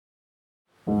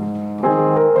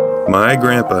My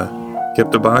grandpa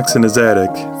kept a box in his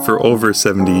attic for over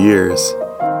 70 years.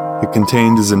 It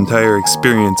contained his entire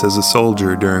experience as a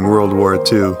soldier during World War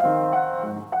II.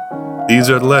 These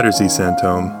are the letters he sent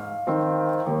home.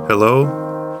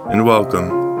 Hello and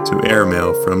welcome to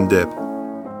Airmail from Dip.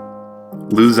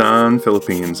 Luzon,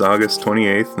 Philippines, August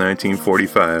 28,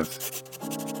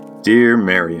 1945. Dear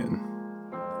Marion,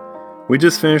 we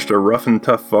just finished a rough and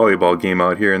tough volleyball game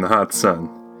out here in the hot sun.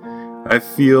 I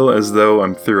feel as though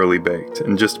I'm thoroughly baked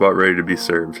and just about ready to be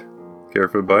served. Care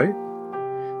for a bite?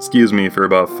 Excuse me for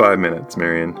about 5 minutes,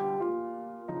 Marion.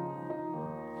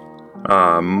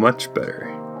 Much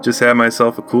better. Just had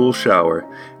myself a cool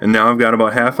shower, and now I've got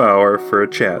about half hour for a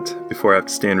chat before I have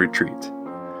to stand retreat.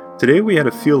 Today we had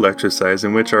a field exercise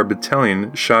in which our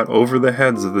battalion shot over the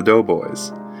heads of the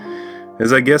doughboys.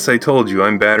 As I guess I told you,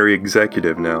 I'm battery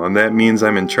executive now, and that means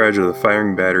I'm in charge of the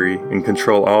firing battery and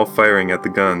control all firing at the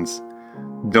guns.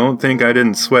 Don't think I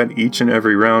didn't sweat each and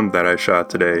every round that I shot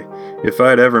today. If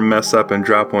I'd ever mess up and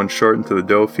drop one short into the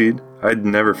dough feed, I'd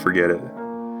never forget it.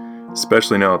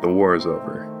 Especially now that the war is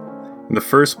over. In the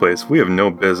first place, we have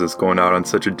no business going out on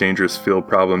such a dangerous field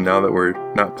problem now that we're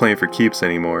not playing for keeps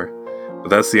anymore. But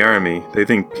that's the Army. They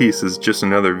think peace is just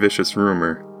another vicious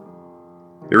rumor.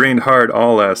 It rained hard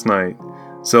all last night,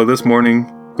 so this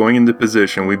morning, going into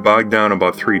position, we bogged down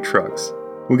about 3 trucks.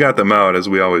 We got them out, as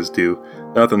we always do.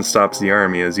 Nothing stops the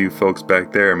Army, as you folks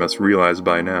back there must realize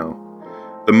by now.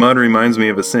 The mud reminds me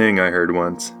of a saying I heard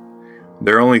once.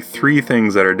 There are only 3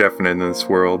 things that are definite in this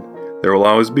world. There will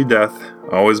always be death,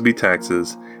 always be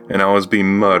taxes, and always be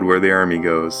mud where the Army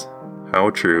goes. How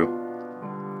true.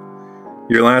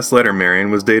 Your last letter,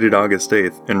 Marion, was dated August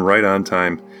 8th, and right on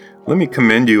time. Let me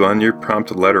commend you on your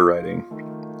prompt letter writing.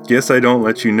 Guess I don't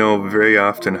let you know very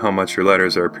often how much your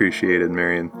letters are appreciated,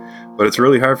 Marion, but it's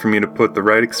really hard for me to put the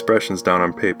right expressions down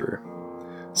on paper.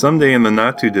 Someday in the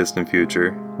not-too-distant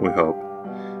future, we hope,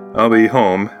 I'll be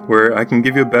home where I can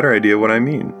give you a better idea what I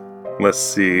mean. Let's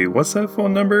see, what's that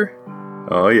phone number?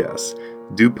 Oh yes,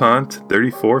 DuPont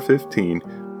 3415.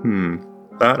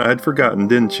 Thought I'd forgotten,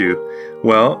 didn't you?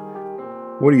 Well,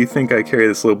 what do you think I carry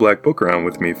this little black book around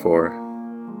with me for?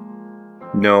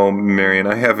 No, Marion,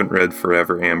 I haven't read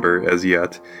Forever Amber as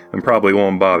yet, and probably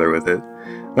won't bother with it.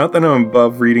 Not that I'm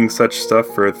above reading such stuff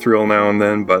for a thrill now and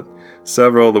then, but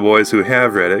several of the boys who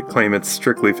have read it claim it's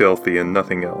strictly filthy and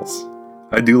nothing else.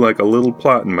 I do like a little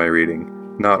plot in my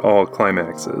reading, not all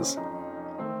climaxes.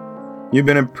 You've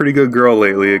been a pretty good girl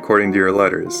lately, according to your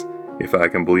letters, if I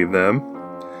can believe them.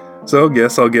 So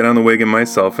guess I'll get on the wagon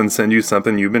myself and send you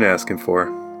something you've been asking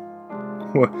for.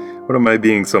 What am I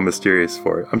being so mysterious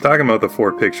for? I'm talking about the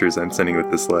 4 pictures I'm sending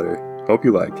with this letter. Hope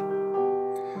you like.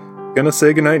 Gonna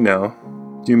say goodnight now.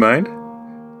 Do you mind?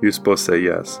 You're supposed to say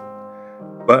yes.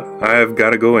 But I've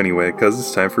gotta go anyway, cause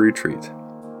it's time for retreat.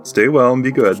 Stay well and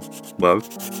be good. Love,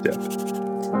 Dip.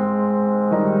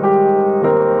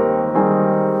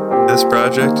 This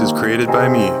project is created by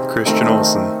me, Christian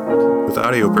Olsen, with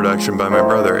audio production by my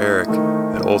brother Eric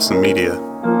at Olsen Media.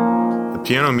 The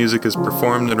piano music is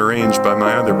performed and arranged by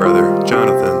my other brother,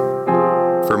 Jonathan.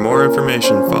 For more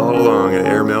information, follow along at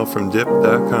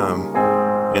airmailfromdip.com.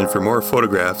 And for more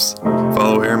photographs,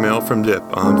 follow Airmail from Dip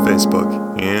on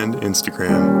Facebook and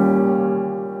Instagram.